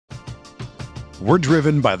We're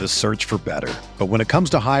driven by the search for better. But when it comes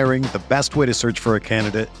to hiring, the best way to search for a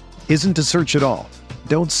candidate isn't to search at all.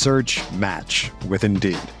 Don't search, match with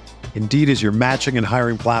Indeed. Indeed is your matching and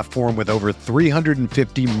hiring platform with over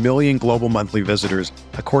 350 million global monthly visitors,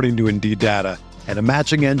 according to Indeed data, and a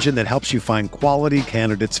matching engine that helps you find quality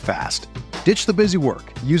candidates fast. Ditch the busy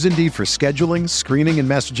work. Use Indeed for scheduling, screening, and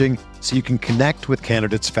messaging so you can connect with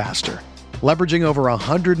candidates faster. Leveraging over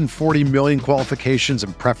 140 million qualifications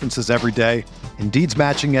and preferences every day, Indeed's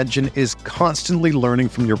matching engine is constantly learning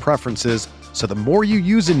from your preferences, so the more you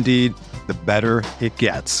use Indeed, the better it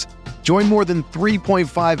gets. Join more than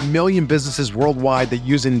 3.5 million businesses worldwide that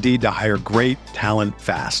use Indeed to hire great talent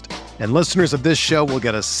fast. And listeners of this show will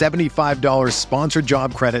get a $75 sponsored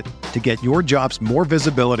job credit to get your jobs more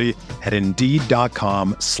visibility at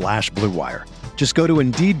Indeed.com/Blue Wire. Just go to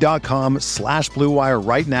Indeed.com/Blue Wire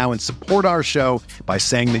right now and support our show by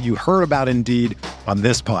saying that you heard about Indeed on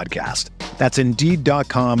this podcast. That's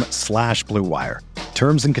Indeed.com/Blue Wire.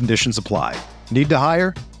 Terms and conditions apply. Need to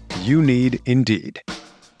hire? You need Indeed.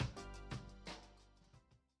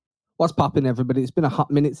 What's popping, everybody? It's been a hot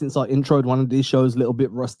minute since I introed one of these shows, a little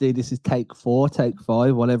bit rusty. This is take 4, take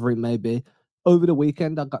 5, whatever it may be. Over the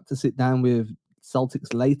weekend, I got to sit down with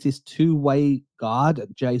Celtics' latest two-way guard,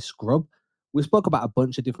 Jay Scrubb. We spoke about a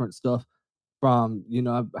bunch of different stuff from,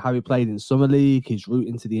 how he played in Summer League, his route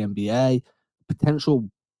into the NBA, potential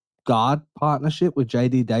guard partnership with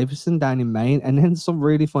J.D. Davison down in Maine, and then some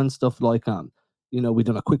really fun stuff like, we've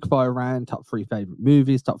done a quick fire round, top 3 favorite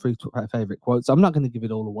movies, top 3 favorite quotes. I'm not going to give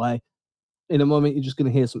it all away. In a moment, you're just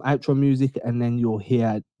going to hear some outro music, and then you'll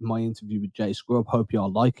hear my interview with Jay Scrubb. Hope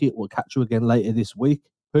y'all like it. We'll catch you again later this week.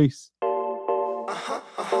 Peace.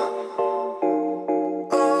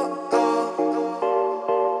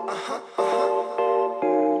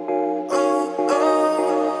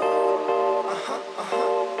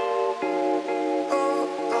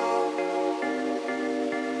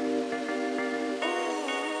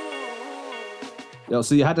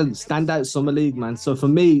 So you had a standout Summer League, man. So for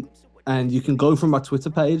me, and you can go from my Twitter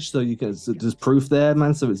page, so you can, so there's proof there,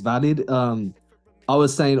 man, so it's valid. I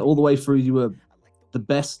was saying all the way through you were the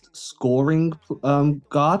best scoring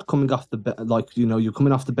guard coming off the you're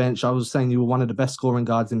coming off the bench. I was saying you were one of the best scoring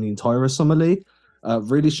guards in the entire Summer League.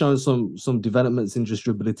 Really showing some developments in just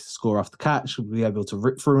your ability to score off the catch, be able to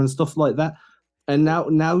rip through and stuff like that. And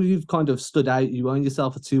now you've kind of stood out. You own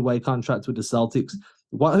yourself a 2-way contract with the Celtics.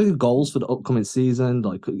 What are your goals for the upcoming season?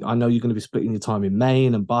 Like, I know you're going to be splitting your time in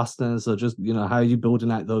Maine and Boston. So just, how are you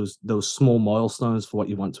building out those small milestones for what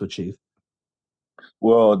you want to achieve?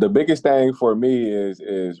 Well, the biggest thing for me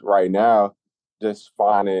is right now just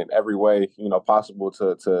finding every way, possible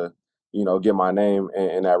to get my name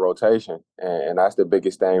in that rotation. And that's the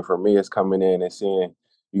biggest thing for me is coming in and seeing,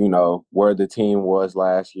 where the team was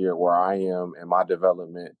last year, where I am in my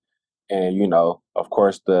development. And, of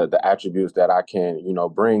course, the attributes that I can,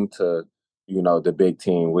 bring to, the big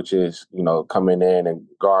team, which is, coming in and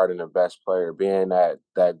guarding the best player, being that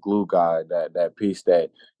glue guy, that piece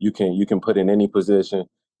that you can put in any position,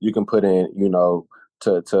 you can put in,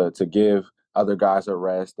 to give other guys a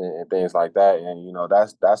rest and things like that. And,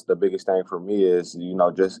 that's the biggest thing for me is,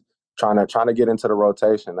 just trying to get into the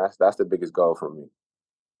rotation. That's the biggest goal for me.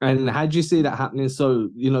 And how do you see that happening? So,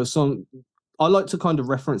 I like to kind of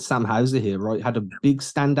reference Sam Hauser here, right? Had a big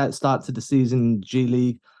standout start to the season in G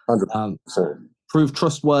League. 100%. Proved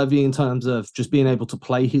trustworthy in terms of just being able to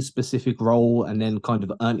play his specific role and then kind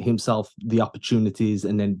of earn himself the opportunities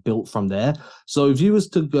and then built from there. So if you was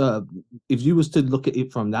to look at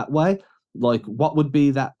it from that way, like what would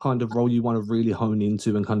be that kind of role you want to really hone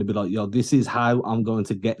into and kind of be like, this is how I'm going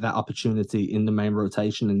to get that opportunity in the main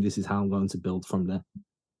rotation and this is how I'm going to build from there?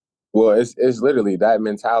 Well, it's literally that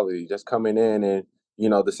mentality, just coming in and,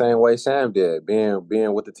 the same way Sam did,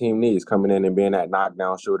 being what the team needs, coming in and being that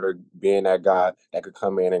knockdown shooter, being that guy that could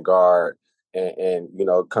come in and guard and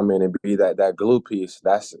come in and be that glue piece.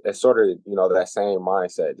 It's sort of, that same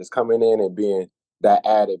mindset, just coming in and being that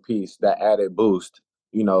added piece, that added boost,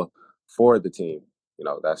 for the team.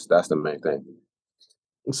 That's the main thing.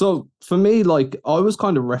 So for me, like I was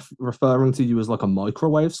kind of referring to you as like a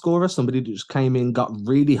microwave scorer, somebody that just came in, got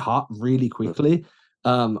really hot really quickly.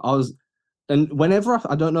 Whenever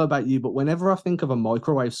I don't know about you, but whenever I think of a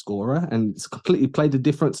microwave scorer, and it's completely played a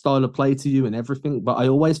different style of play to you and everything, but I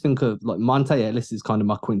always think of like Monte Ellis is kind of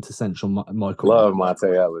my quintessential microwave. Love Monte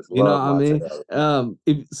Ellis. You know what I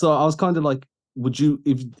mean? So I was kind of like,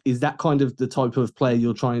 is that kind of the type of player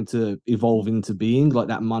you're trying to evolve into being, like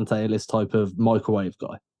that Monte Ellis type of microwave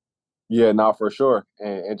guy? Yeah, no, for sure.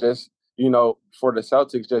 And just, for the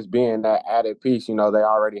Celtics, just being that added piece, they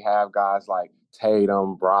already have guys like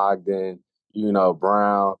Tatum, Brogdon,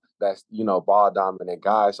 Brown, that's, ball dominant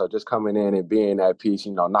guys. So just coming in and being that piece,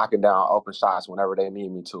 knocking down open shots whenever they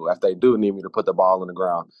need me to. If they do need me to put the ball on the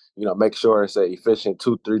ground, make sure it's an efficient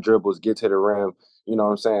 2-3 dribbles, get to the rim. You know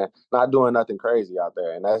what I'm saying? Not doing nothing crazy out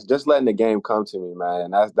there. And that's just letting the game come to me, man.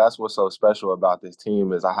 And that's what's so special about this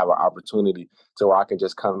team is I have an opportunity to where I can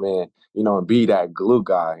just come in, and be that glue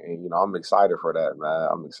guy. And, I'm excited for that, man.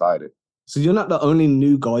 I'm excited. So you're not the only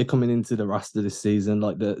new guy coming into the roster this season.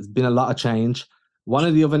 Like there's been a lot of change. One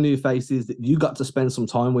of the other new faces that you got to spend some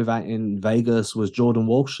time with out in Vegas was Jordan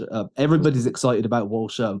Walsh. Everybody's excited about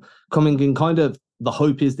Walsh coming in. Kind of the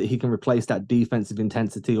hope is that he can replace that defensive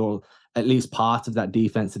intensity, or at least part of that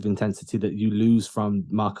defensive intensity that you lose from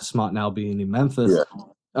Marcus Smart now being in Memphis.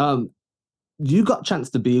 Yeah. You got a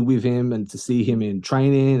chance to be with him and to see him in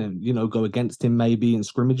training and, go against him maybe in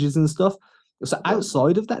scrimmages and stuff. So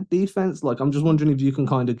outside of that defense, like I'm just wondering if you can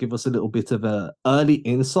kind of give us a little bit of a early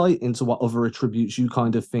insight into what other attributes you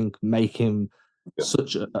kind of think make him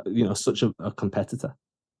such a competitor.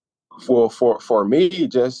 For me,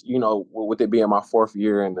 just with it being my 4th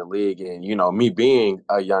year in the league, and me being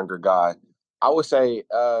a younger guy, I would say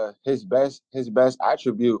his best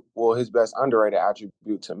attribute, his best underrated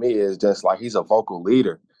attribute to me is just like he's a vocal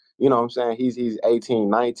leader. You know what I'm saying? He's 18,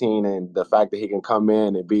 19, and the fact that he can come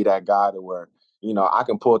in and be that guy to where, I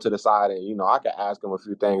can pull to the side and, I can ask him a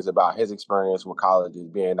few things about his experience with colleges,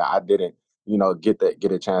 being that I didn't,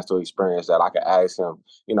 get a chance to experience that. I could ask him,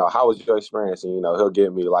 how was your experience? And, he'll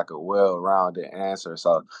give me like a well-rounded answer.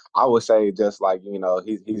 So I would say just like,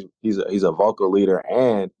 he's a vocal leader.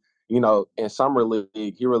 And, in summer league,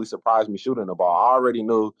 he really surprised me shooting the ball. I already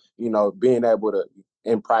knew, being able to,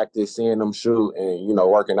 in practice, seeing them shoot and,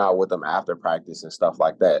 working out with them after practice and stuff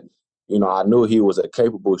like that. I knew he was a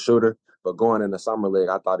capable shooter, but going in the summer league,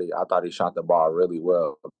 I thought he shot the ball really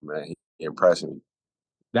well, man. He impressed me.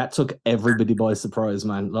 That took everybody by surprise,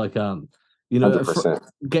 man. Like,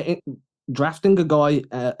 100%. Drafting a guy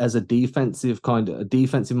as a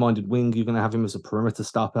defensive-minded wing, you're going to have him as a perimeter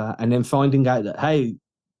stopper, and then finding out that, hey,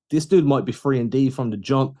 this dude might be 3-and-D from the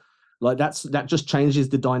jump. Like that just changes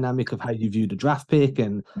the dynamic of how you view the draft pick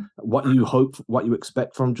and what you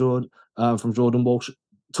expect from Jordan Walsh.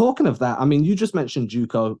 Talking of that, I mean, you just mentioned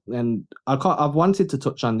JUCO, and I've wanted to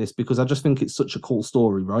touch on this because I just think it's such a cool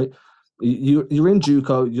story, right? You're in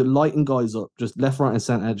JUCO, you're lighting guys up, just left, right, and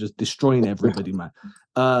center, just destroying everybody, man.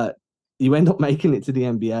 You end up making it to the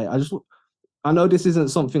NBA. I know this isn't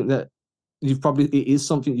something that it is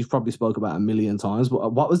something you've probably spoke about a million times,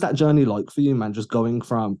 but what was that journey like for you, man? Just going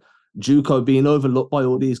from JUCO being overlooked by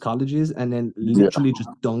all these colleges and then literally just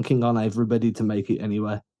dunking on everybody to make it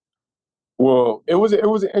anywhere. Well, it was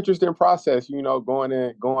an interesting process, going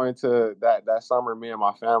to that summer. Me and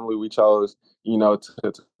my family, we chose,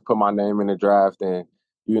 to put my name in the draft and,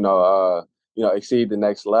 exceed the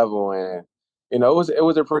next level. And, it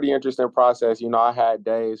was a pretty interesting process. I had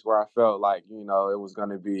days where I felt like, it was going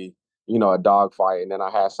to be, a dogfight, and then I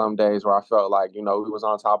had some days where I felt like, we was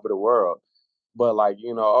on top of the world. But like,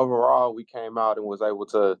 overall, we came out and was able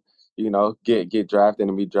to, get drafted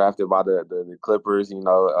and be drafted by the Clippers,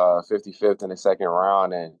 55th in the second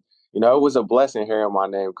round. And, it was a blessing hearing my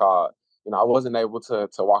name called. I wasn't able to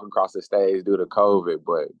walk across the stage due to COVID,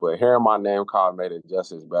 but hearing my name called made it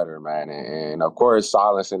just as better, man. And of course,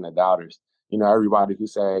 silencing the doubters. Everybody who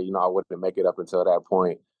said, I wouldn't make it up until that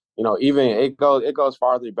point. Even it goes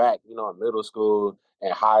farther back, in middle school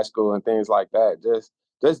and high school and things like that. Just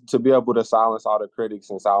to be able to silence all the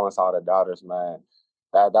critics and silence all the doubters, man.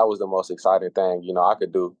 That was the most exciting thing, I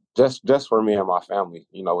could do just for me and my family,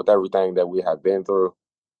 with everything that we have been through.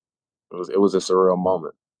 It was a surreal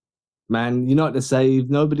moment. Man, you know what to say. If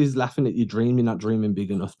nobody's laughing at your dream, you're not dreaming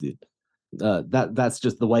big enough, dude. That's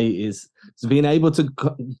just the way it is. So being able to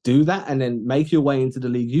do that and then make your way into the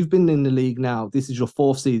league. You've been in the league now. This is your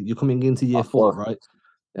 4th season. You're coming into year 4, right?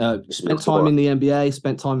 Spent time in the NBA,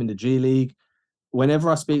 spent time in the G League.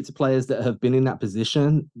 Whenever I speak to players that have been in that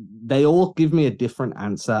position, they all give me a different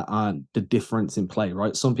answer on the difference in play,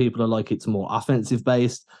 right? Some people are like, it's more offensive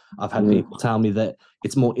based. I've had people tell me that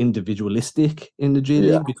it's more individualistic in the G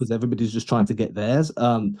League because everybody's just trying to get theirs.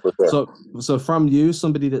 So from you,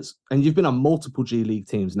 somebody and you've been on multiple G League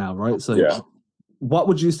teams now, right? So what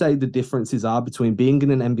would you say the differences are between being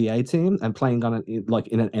in an NBA team and playing on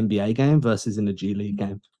in an NBA game versus in a G League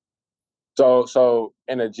game? So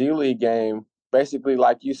in a G League game, basically,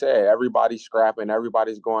 like you said, everybody's scrapping,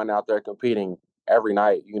 everybody's going out there competing every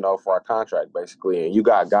night, for a contract, basically. And you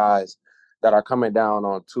got guys that are coming down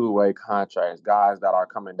on 2-way contracts, guys that are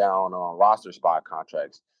coming down on roster spot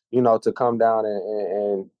contracts. to come down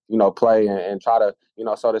and play and try to,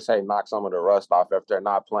 so to say, knock some of the rust off if they're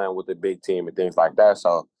not playing with the big team and things like that.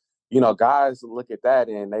 So, guys look at that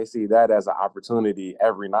and they see that as an opportunity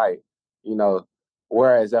every night,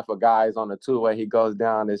 whereas if a guy is on the two-way, he goes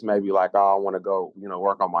down, it's maybe like, oh, I want to go,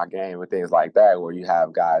 work on my game and things like that, where you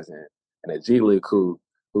have guys in the G League who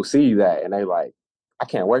see that and they like, I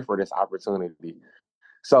can't wait for this opportunity.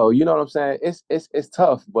 So, you know what I'm saying? It's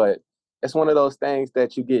tough, but it's one of those things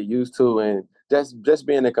that you get used to, and just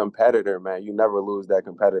being a competitor, man, you never lose that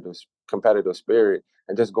competitive spirit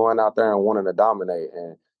and just going out there and wanting to dominate.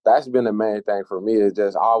 And that's been the main thing for me, is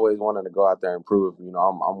just always wanting to go out there and prove,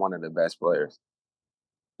 I'm one of the best players.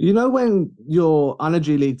 When you're on a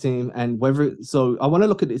G League team and so I want to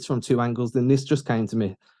look at this from two angles, then this just came to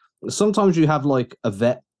me. Sometimes you have like a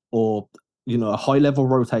vet or, a high level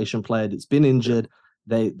rotation player that's been injured.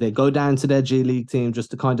 They go down to their G League team just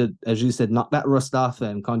to kind of, as you said, knock that rust off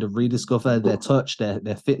and kind of rediscover their touch, their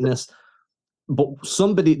fitness. But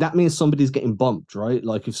that means somebody's getting bumped, right?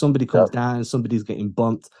 Like if somebody comes down, somebody's getting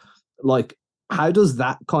bumped. Like, how does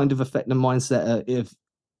that kind of affect the mindset if,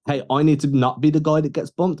 hey, I need to not be the guy that gets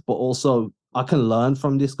bumped, but also I can learn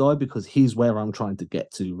from this guy because he's where I'm trying to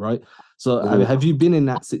get to, right? So have you been in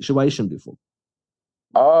that situation before?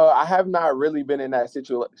 I have not really been in that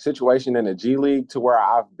situation in the G League to where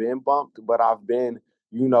I've been bumped, but I've been,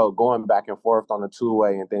 going back and forth on the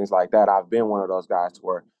two-way and things like that. I've been one of those guys to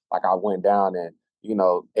where, like, I went down and,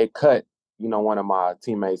 it cut, one of my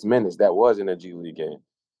teammates' minutes that was in the G League game.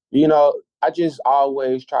 I just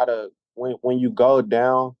always try to, when you go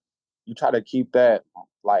down, you try to keep that,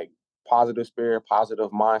 like, positive spirit, positive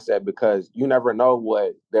mindset, because you never know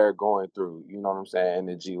what they're going through, you know what I'm saying, in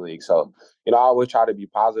the G League. So, I always try to be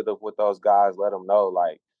positive with those guys, let them know,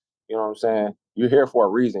 like, you know what I'm saying, you're here for a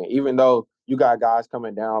reason. Even though you got guys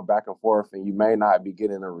coming down back and forth and you may not be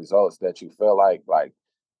getting the results that you feel like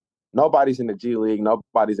nobody's in the G League,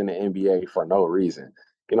 nobody's in the NBA for no reason.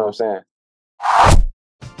 You know what I'm saying?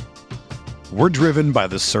 We're driven by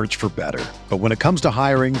the search for better. But when it comes to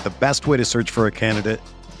hiring, the best way to search for a candidate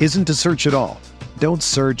isn't to search at all. Don't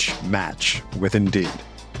search, match with Indeed.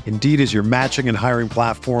 Indeed is your matching and hiring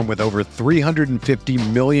platform with over 350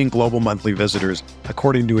 million global monthly visitors,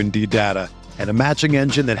 according to Indeed data, and a matching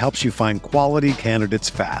engine that helps you find quality candidates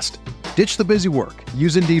fast. Ditch the busy work.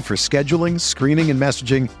 Use Indeed for scheduling, screening, and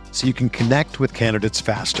messaging so you can connect with candidates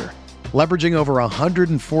faster. Leveraging over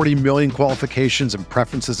 140 million qualifications and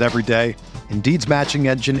preferences every day, Indeed's matching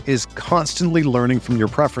engine is constantly learning from your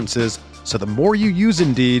preferences, so the more you use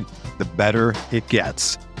Indeed, the better it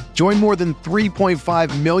gets. Join more than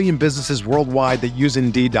 3.5 million businesses worldwide that use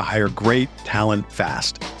Indeed to hire great talent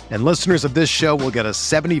fast. And listeners of this show will get a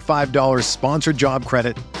 $75 sponsored job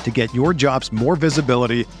credit to get your jobs more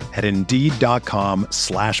visibility at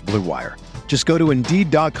Indeed.com/Blue Wire. Just go to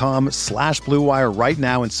Indeed.com/Blue Wire right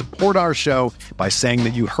now and support our show by saying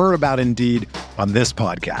that you heard about Indeed on this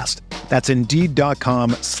podcast. That's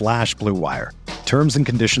Indeed.com/Blue Wire. Terms and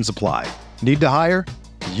conditions apply. Need to hire?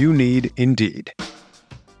 You need Indeed.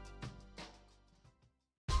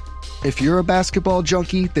 If you're a basketball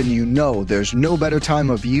junkie, then you know there's no better time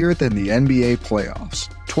of year than the NBA playoffs.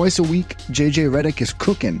 Twice a week, JJ Redick is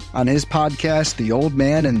cooking on his podcast, The Old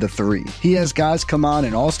Man and the Three. He has guys come on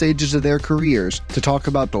in all stages of their careers to talk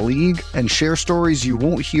about the league and share stories you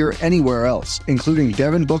won't hear anywhere else, including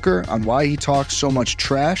Devin Booker on why he talks so much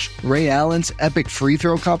trash, Ray Allen's epic free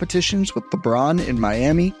throw competitions with LeBron in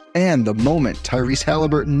Miami, and the moment Tyrese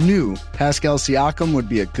Halliburton knew Pascal Siakam would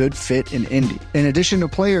be a good fit in Indy. In addition to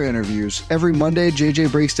player interviews, every Monday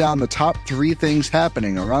JJ breaks down the top 3 things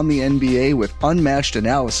happening around the NBA with unmatched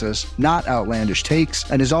analysis, not outlandish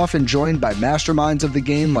takes, and is often joined by masterminds of the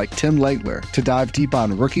game like Tim Legler to dive deep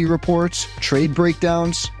on rookie reports, trade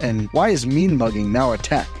breakdowns, and why is mean mugging now a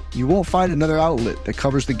tech? You won't find another outlet that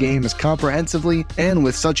covers the game as comprehensively and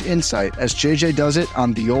with such insight as JJ does it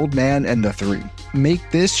on The Old Man and the Three. Make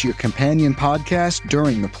this your companion podcast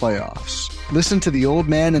during the playoffs. Listen to The Old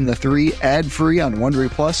Man and the Three ad-free on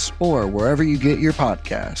Wondery Plus or wherever you get your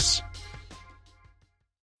podcasts.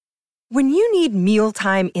 When you need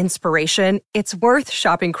mealtime inspiration, it's worth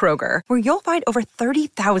shopping Kroger, where you'll find over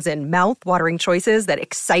 30,000 mouth-watering choices that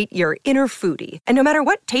excite your inner foodie. And no matter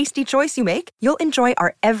what tasty choice you make, you'll enjoy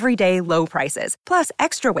our everyday low prices, plus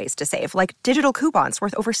extra ways to save, like digital coupons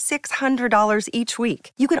worth over $600 each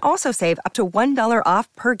week. You can also save up to $1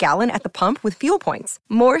 off per gallon at the pump with fuel points.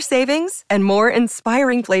 More savings and more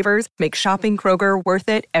inspiring flavors make shopping Kroger worth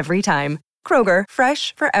it every time. Kroger,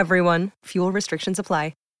 fresh for everyone. Fuel restrictions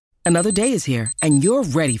apply. Another day is here, and you're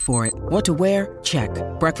ready for it. What to wear? Check.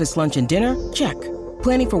 Breakfast, lunch, and dinner? Check.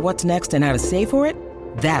 Planning for what's next and how to save for it?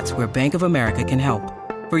 That's where Bank of America can help.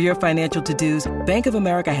 For your financial to-dos, Bank of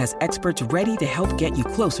America has experts ready to help get you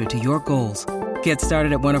closer to your goals. Get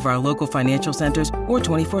started at one of our local financial centers or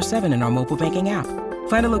 24/7 in our mobile banking app.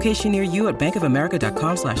 Find a location near you at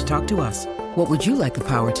bankofamerica.com/talktous. What would you like the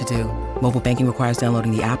power to do? Mobile banking requires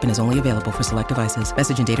downloading the app and is only available for select devices.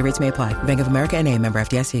 Message and data rates may apply. Bank of America N.A., member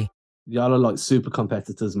FDIC. Y'all are like super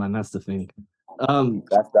competitors, man. That's the thing.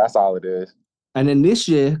 That's all it is. And then this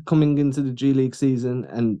year, coming into the G League season,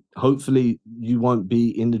 and hopefully you won't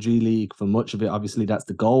be in the G League for much of it. Obviously, that's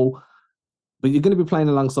the goal. But you're going to be playing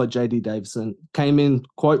alongside JD Davison. Came in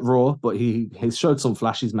quite raw, but he showed some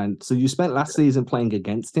flashes, man. So you spent last season playing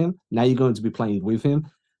against him. Now you're going to be playing with him.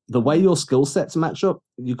 The way your skill sets match up,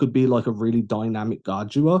 you could be like a really dynamic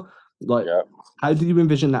guard duo. Like, How do you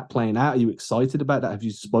envision that playing out? Are you excited about that? Have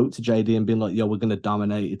you spoke to JD and been like, "Yo, we're going to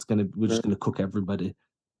dominate. We're just going to cook everybody"?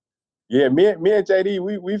 Yeah, me and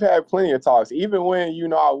JD, we've had plenty of talks. Even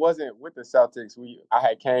when I wasn't with the Celtics, I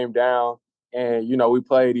had came down and we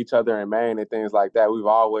played each other in Maine and things like that. We've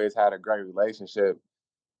always had a great relationship,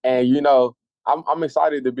 and I'm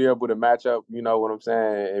excited to be able to match up. You know what I'm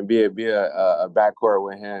saying, and be a backcourt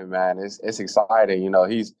with him, man. It's exciting.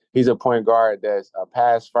 He's a point guard that's a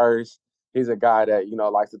pass first. He's a guy that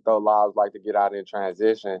likes to throw lobs, like to get out in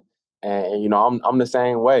transition, and I'm the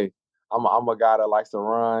same way. I'm a guy that likes to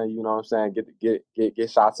run, you know what I'm saying,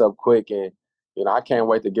 get shots up quick, and I can't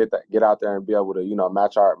wait to get out there and be able to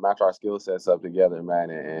match our skill sets up together, man,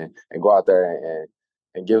 and go out there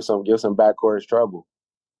and give some backcourt trouble.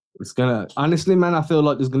 It's gonna honestly, man. I feel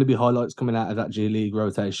like there's gonna be highlights coming out of that G League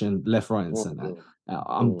rotation, left, right, and center.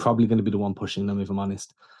 I'm probably gonna be the one pushing them, if I'm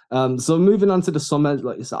honest. So moving on to the summer,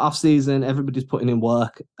 like it's the off season, everybody's putting in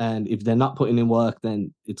work, and if they're not putting in work,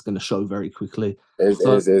 then it's gonna show very quickly.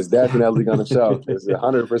 It's definitely gonna show. It's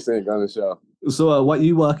 100% gonna show. So, what are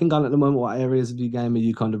you working on at the moment? What areas of your game are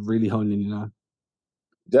you kind of really honing in on?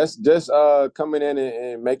 Just coming in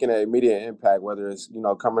and making an immediate impact, whether it's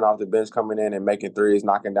coming off the bench, coming in and making threes,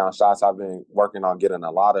 knocking down shots. I've been working on getting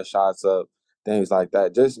a lot of shots up, things like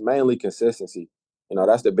that. Just mainly consistency.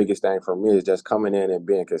 That's the biggest thing for me, is just coming in and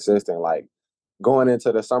being consistent. Like going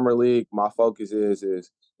into the summer league, my focus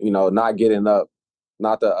is not getting up,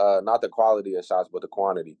 not the quality of shots, but the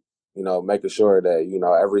quantity. Making sure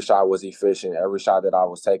that every shot was efficient. Every shot that I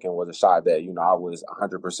was taking was a shot that I was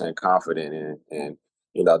 100% confident in, and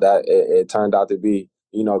that it turned out to be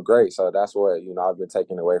great. So that's what I've been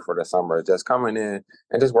taking away for the summer, just coming in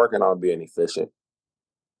and just working on being efficient.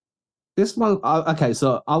 This one, okay.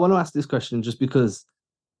 So I want to ask this question just because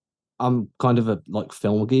I'm kind of a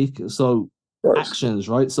film geek. So actions,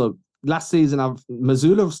 right? So last season,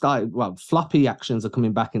 Missoula started. Well, floppy actions are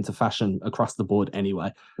coming back into fashion across the board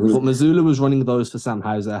anyway. Mm-hmm. But Missoula was running those for Sam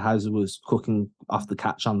Hauser. Hauser was cooking off the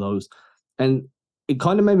catch on those, and it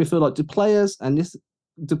kind of made me feel like, do players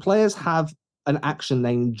have an action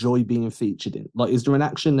they enjoy being featured in? Like, is there an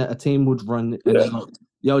action that a team would run and they're like,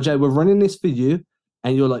 "Yo, Jay, we're running this for you,"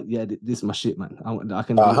 and you're like, "Yeah, this is my shit, man. I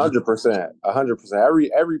can." 100%.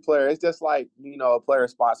 Every player, it's just like a player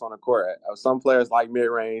spots on the court. Some players like mid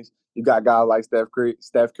range. You got guys like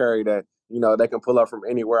Steph Curry that they can pull up from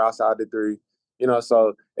anywhere outside the three.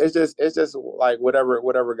 So it's just like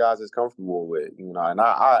whatever guys is comfortable with. And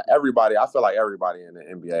I feel like everybody in the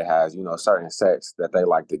NBA has certain sets that they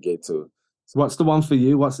like to get to. So what's the one for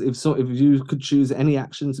you? If you could choose any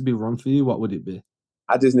action to be run for you, what would it be?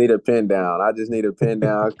 I just need a pin down.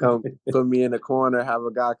 Come put me in the corner, have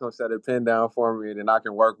a guy come set a pin down for me, and then I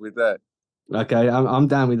can work with that. Okay, I'm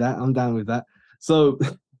down with that. So,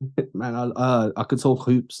 man, I could talk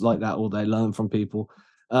hoops like that all day, learn from people.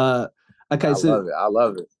 Okay, I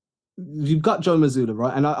love it. You've got Joe Mazzulla,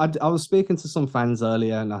 right? And I was speaking to some fans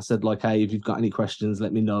earlier, and I said, like, hey, if you've got any questions,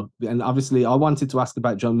 let me know. And obviously, I wanted to ask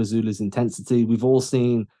about Joe Mazzulla's intensity. We've all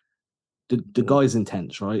seen the guy's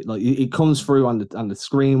intense, right? Like, it comes through on the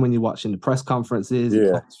screen when you're watching the press conferences. Yeah.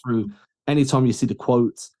 It comes through anytime you see the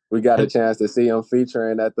quotes. We got a chance to see him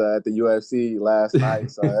featuring at the UFC last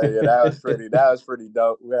night, so yeah, that was pretty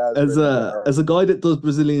dope. As a guy that does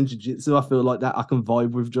Brazilian jiu-jitsu, I feel like that I can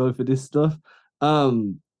vibe with Joe for this stuff.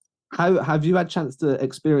 How have you had a chance to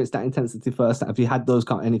experience that intensity first? Have you had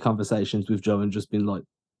any conversations with Joe and just been like,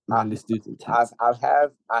 man, this dude's intense? I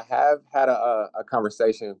have had a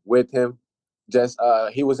conversation with him. Just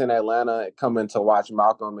he was in Atlanta coming to watch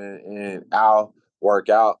Malcolm and Al work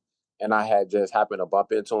out. And I had just happened to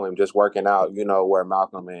bump into him just working out, where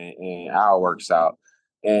Malcolm and Al works out.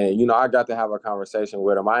 And, I got to have a conversation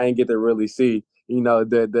with him. I ain't get to really see,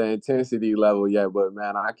 the intensity level yet. But,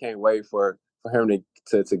 man, I can't wait for him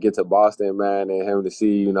to get to Boston, man, and him to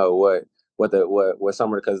see, what what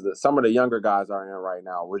some of the younger guys are in right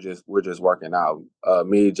now. We're just working out.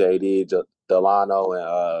 Me, JD,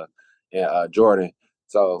 Delano, and Jordan.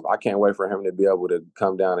 So I can't wait for him to be able to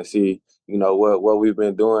come down and see, what we've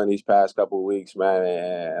been doing these past couple of weeks, man.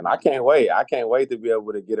 And I can't wait. I can't wait to be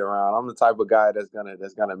able to get around. I'm the type of guy that's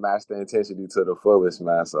gonna match the intensity to the fullest,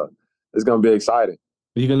 man. So it's gonna be exciting.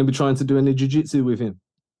 Are you gonna be trying to do any jiu-jitsu with him?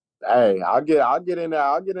 Hey, I'll get in there.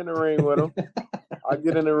 I'll get in the ring with him. I'll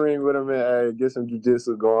get in the ring with him and get some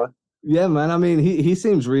jiu-jitsu going. Yeah, man. I mean, he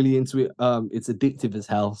seems really into it. It's addictive as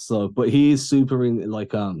hell. So, but he is super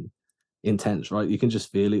intense, right? You can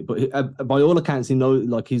just feel it. But by all accounts,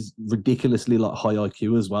 he's ridiculously high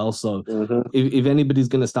IQ as well. So, if anybody's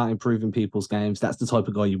gonna start improving people's games, that's the type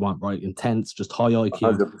of guy you want, right? Intense, just high IQ.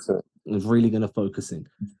 100%. Is really gonna focus in.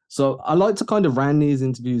 So, I like to kind of round these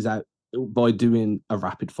interviews out by doing a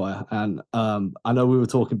rapid fire. And I know we were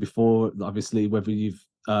talking before, obviously, whether you've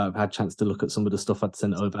had a chance to look at some of the stuff I'd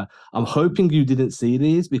sent over. I'm hoping you didn't see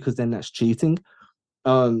these because then that's cheating.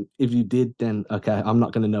 If you did, then okay, I'm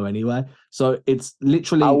not going to know anyway. So it's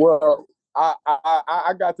literally.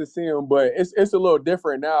 I got to see them, but it's a little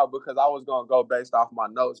different now because I was gonna go based off my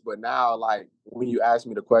notes, but now when you ask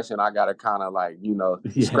me the question, I gotta kind of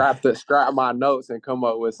scrap my notes and come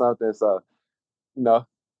up with something. So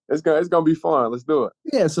it's gonna be fun. Let's do it.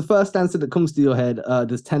 Yeah. So first answer that comes to your head.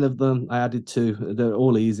 There's 10 of them. I added 2. They're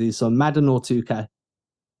all easy. So Madden or 2K?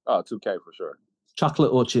 Oh, 2K for sure.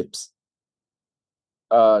 Chocolate or chips?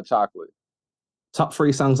 Chocolate. Top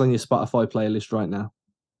 3 songs on your Spotify playlist right now?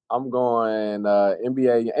 I'm going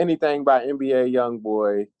NBA, anything by NBA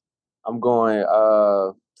Youngboy. I'm going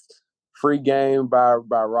Free Game by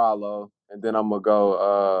Rollo, and then I'm gonna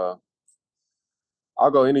go.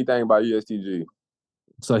 I'll go anything by USTG.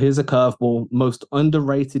 So here's a curveball. Most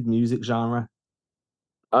underrated music genre?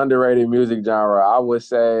 Underrated music genre, I would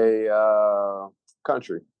say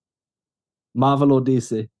country. Marvel or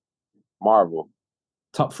DC? Marvel.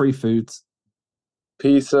 Top 3 foods?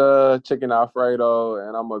 Pizza, chicken Alfredo,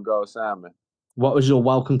 and I'm gonna go salmon. What was your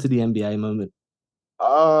welcome to the NBA moment?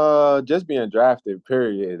 Just being drafted,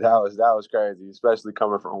 period. That was crazy, especially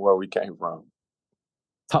coming from where we came from.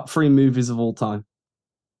 Top 3 movies of all time?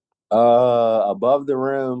 Above the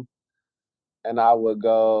Rim, and I would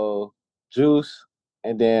go Juice,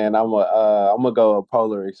 and then I'm gonna go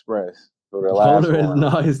Polar Express for the last one.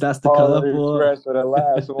 Nice, that's the Polar curveball. Express for the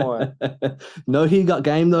last one. No, He Got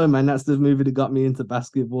Game though, man. That's the movie that got me into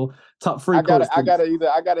basketball. Top 3. I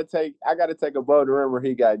gotta take Above the Rim or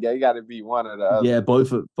He Got Game. You gotta be one of the other. Yeah,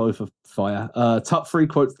 both are fire. Top 3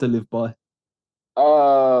 quotes to live by.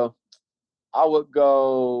 I would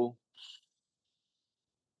go.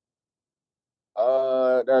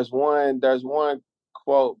 There's one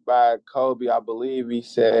quote by Kobe. I believe he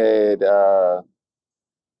said,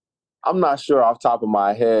 I'm not sure off top of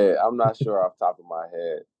my head.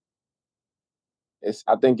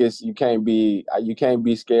 I think you can't be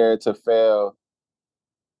scared to fail.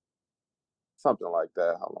 Something like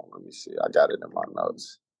that. Hold on, let me see. I got it in my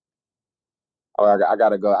notes. Oh, I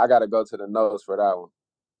gotta go to the notes for that one.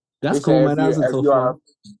 That's cool, man. That's a tough one.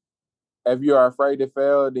 If you are afraid to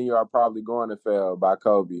fail, then you are probably going to fail by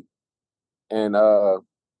Kobe. And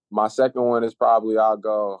my second one is probably I'll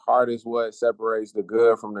go hard is what separates the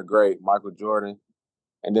good from the great, Michael Jordan.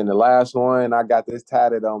 And then the last one, I got this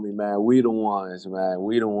tatted on me, man. We the ones, man.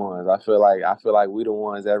 We the ones. I feel like we the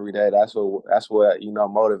ones every day. That's what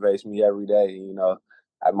motivates me every day.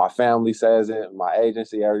 My family says it, my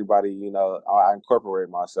agency, everybody. I incorporate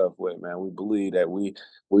myself with, man. We believe that we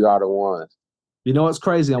are the ones. You know what's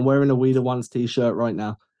crazy? I'm wearing a We the Ones t-shirt right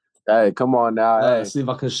now. Hey, come on now. Hey. See if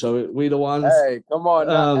I can show it. We the Ones. Hey, come on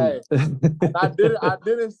now. Hey. And I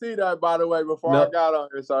didn't see that, by the way, before I got on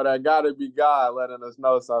here. So that got to be God letting us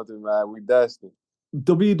know something, man. We destined.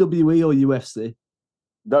 WWE or UFC?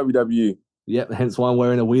 WWE. Yep, hence why I'm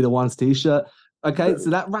wearing a We the Ones t-shirt. Okay, so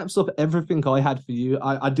that wraps up everything I had for you.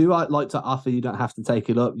 I do like to offer, you don't have to take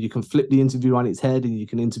it up. You can flip the interview on its head and you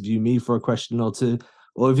can interview me for a question or two.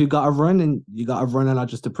 Or if you got to run, and I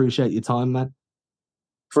just appreciate your time, man.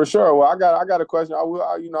 For sure. Well, I got a question. I'll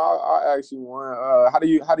ask you one. How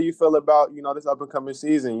do you feel about this up and coming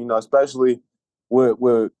season? Especially with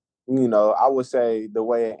I would say the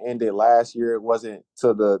way it ended last year, it wasn't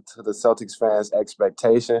to the Celtics fans'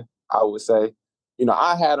 expectation. I would say,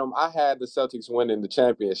 I had the Celtics winning the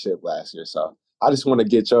championship last year, so I just want to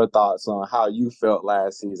get your thoughts on how you felt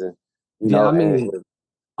last season.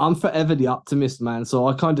 I'm forever the optimist, man. So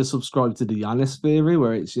I kind of subscribe to the Giannis theory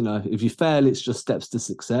where it's, if you fail, it's just steps to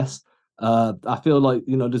success. I feel like,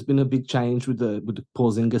 there's been a big change with the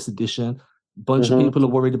Porzingis addition. A bunch of people are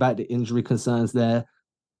worried about the injury concerns there.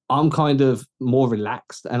 I'm kind of more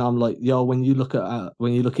relaxed, and I'm like, yo, when you look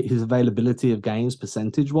at his availability of games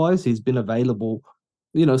percentage wise, he's been available,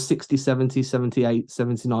 60, 70, 78,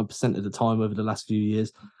 79% of the time over the last few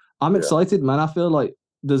years. I'm excited, man. I feel like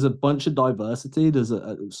there's a bunch of diversity. There's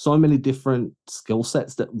so many different skill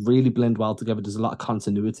sets that really blend well together. There's a lot of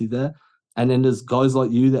continuity there. And then there's guys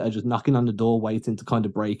like you that are just knocking on the door, waiting to kind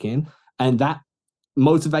of break in. And that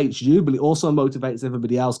motivates you, but it also motivates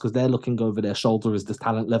everybody else because they're looking over their shoulder as the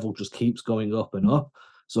talent level just keeps going up and up.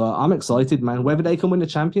 So I'm excited, man. Whether they can win the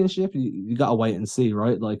championship, you got to wait and see,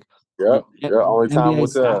 right? Like, only time will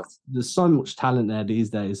tell. There's so much talent there these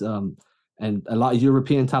days, and a lot of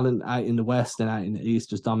European talent out in the West and out in the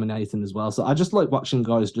East just dominating as well. So I just like watching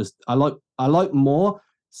guys. I like more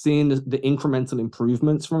seeing the incremental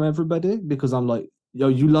improvements from everybody, because I'm like, yo,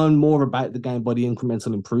 you learn more about the game by the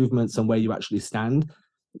incremental improvements and where you actually stand.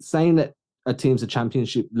 Saying that a team's a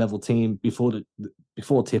championship level team before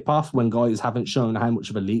tip off, when guys haven't shown how much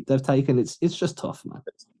of a leap they've taken, it's just tough, man.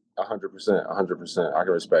 100%. I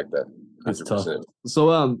can respect that. 100%. It's tough.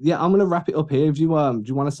 So I'm gonna wrap it up here. If you do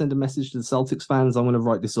you want to send a message to the Celtics fans? I'm gonna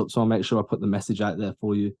write this up so I'll make sure I put the message out there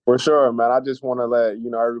for you. For sure, man. I just want to let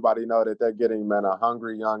everybody know that they're getting, man, a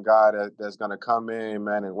hungry young guy that's gonna come in,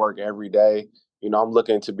 man, and work every day. I'm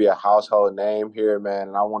looking to be a household name here, man,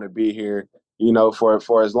 and I want to be here,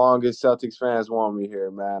 for as long as Celtics fans want me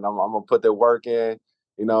here, man. I'm gonna put the work in,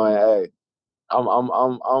 and hey,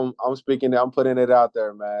 I'm speaking. I'm putting it out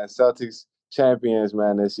there, man. Celtics champions,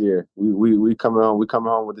 man. This year, we coming home. We coming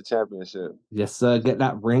home with the championship. Yes, sir. Get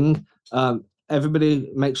that ring. Everybody,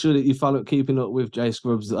 make sure that you follow keeping up with Jay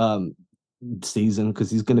Scrubb's season, because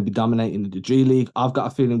he's going to be dominating the G League. I've got a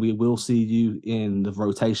feeling we will see you in the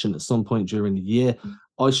rotation at some point during the year.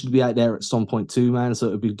 I should be out there at some point too, man. So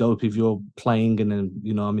it'd be dope if you're playing and then,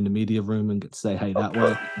 I'm in the media room and get to say hey that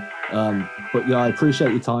way. But yeah, I appreciate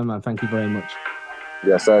your time, man. Thank you very much.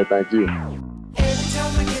 Yes, sir. Thank you. Every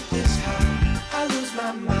time I get this high, I lose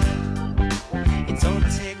my mind. It don't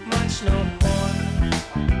take much no more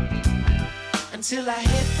until I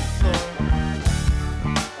hit the floor.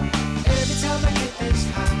 Every time I get this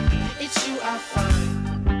high, it's you I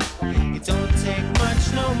find. It don't take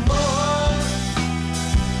much no more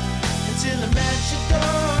until I'm at your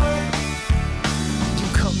door. You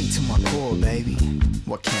cut me to my core, baby.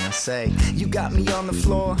 What can I say? You got me on the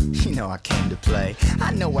floor, I came to play.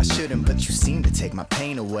 I know I shouldn't, but you seem to take my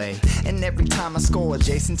pain away. And every time I score,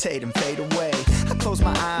 Jason Tatum fade away. I close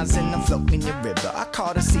my eyes and I'm floating your river. I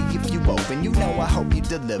call to see if you open, I hope you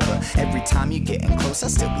deliver. Every time you're getting close, I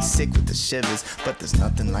still be sick with the shivers. But there's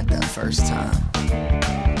nothing like that first time.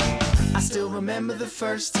 I still remember the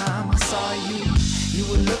first time I saw you. You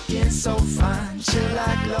were looking so fine, chill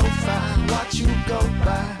like lo-fi, watch you go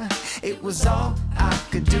by. It was all I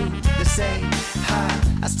could do to say hi.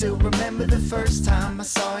 I still remember the first time I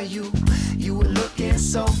saw you. You were looking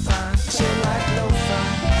so fine, chill like lo-fi.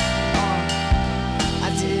 I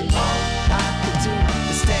did all I could do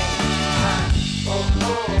to stay high. Oh,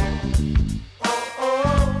 oh.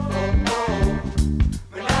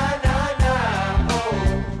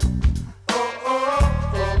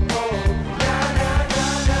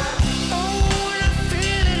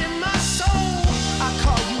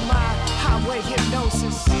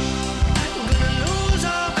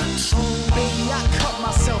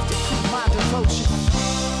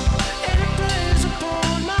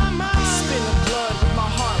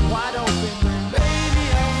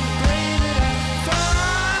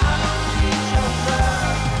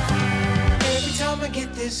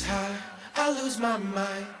 High, I lose my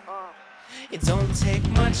mind. It don't take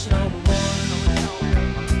much no more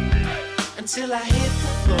until I hit the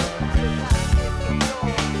floor.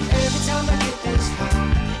 Every time I get this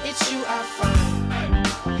high, it's you I find.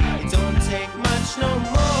 It don't take much no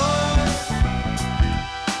more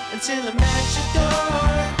until I'm at your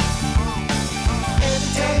door. Every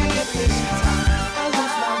time I get this high, I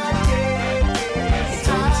lose my mind. It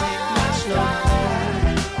don't take much no more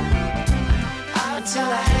until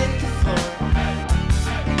I hit the floor.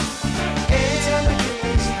 Every time I get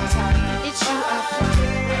this high, it's you I find.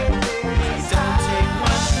 It don't take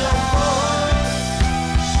much no more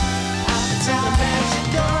until I'm at your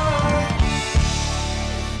door.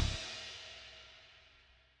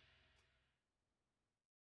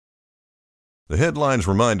 The headlines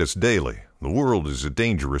remind us daily, the world is a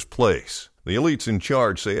dangerous place. The elites in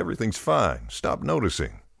charge say everything's fine, stop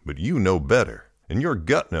noticing. But you know better. And your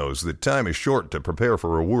gut knows that time is short to prepare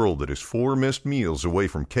for a world that is 4 missed meals away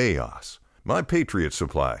from chaos. My Patriot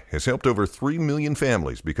Supply has helped over 3 million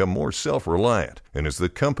families become more self-reliant and is the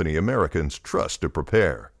company Americans trust to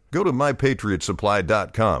prepare. Go to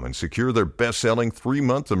MyPatriotSupply.com and secure their best-selling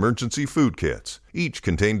 3-month emergency food kits. Each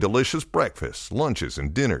contain delicious breakfasts, lunches,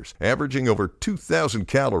 and dinners, averaging over 2,000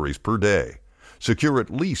 calories per day. Secure at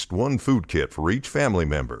least one food kit for each family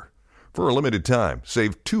member. For a limited time,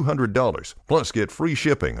 save $200, plus get free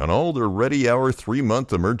shipping on all their Ready Hour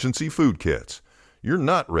 3-month emergency food kits. You're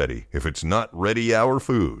not ready if it's not Ready Hour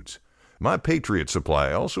Foods. My Patriot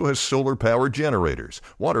Supply also has solar power generators,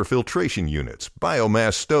 water filtration units,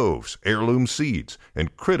 biomass stoves, heirloom seeds,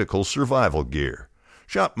 and critical survival gear.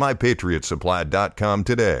 Shop MyPatriotSupply.com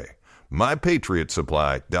today.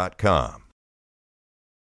 MyPatriotSupply.com.